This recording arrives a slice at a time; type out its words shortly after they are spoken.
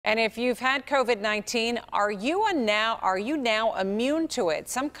And if you've had COVID-19, are you now immune to it?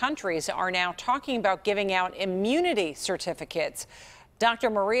 Some countries are now talking about giving out immunity certificates. Dr.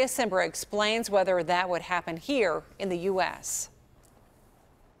 Maria Simbra explains whether that would happen here in the U.S.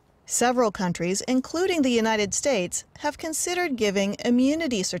 Several countries, including the United States, have considered giving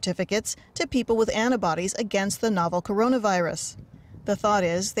immunity certificates to people with antibodies against the novel coronavirus. The thought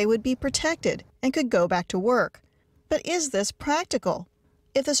is they would be protected and could go back to work. But is this practical?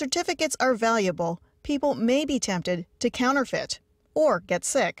 If the certificates are valuable, people may be tempted to counterfeit or get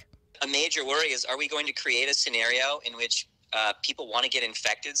sick. A major worry is, are we going to create a scenario in which people want to get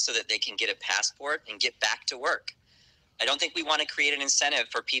infected so that they can get a passport and get back to work? I don't think we want to create an incentive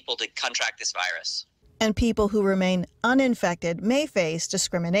for people to contract this virus. And people who remain uninfected may face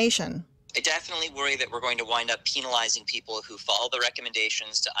discrimination. I definitely worry that we're going to wind up penalizing people who follow the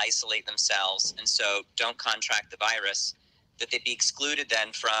recommendations to isolate themselves and so don't contract the virus, that they'd be excluded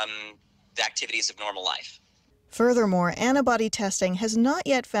then from the activities of normal life. Furthermore, antibody testing has not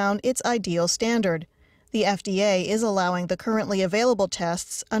yet found its ideal standard. The FDA is allowing the currently available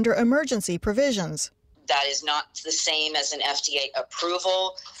tests under emergency provisions. That is not the same as an FDA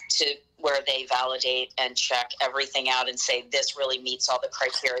approval to where they validate and check everything out and say this really meets all the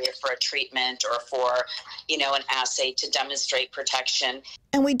criteria for a treatment or for, an assay to demonstrate protection.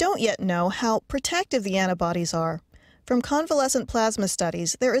 And we don't yet know how protective the antibodies are. From convalescent plasma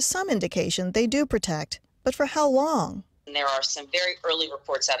studies, there is some indication they do protect, but for how long? And there are some very early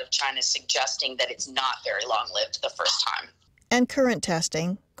reports out of China suggesting that it's not very long-lived the first time. And current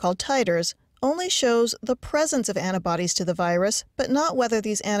testing, called titers, only shows the presence of antibodies to the virus, but not whether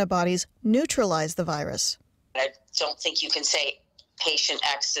these antibodies neutralize the virus. I don't think you can say patient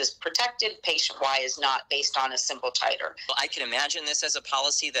X is protected, patient Y is not, based on a simple titer. Well, I can imagine this as a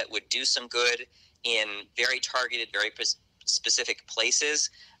policy that would do some good in very targeted, very specific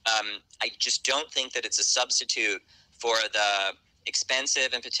places. I just don't think that it's a substitute for the expensive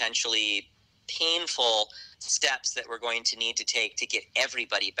and potentially painful steps that we're going to need to take to get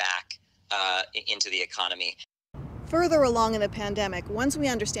everybody back into the economy. Further along in the pandemic, once we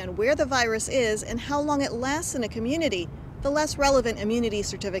understand where the virus is and how long it lasts in a community, the less relevant immunity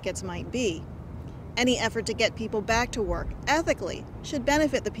certificates might be. Any effort to get people back to work ethically should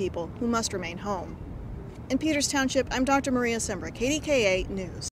benefit the people who must remain home. In Peters Township, I'm Dr. Maria Simbra, KDKA News.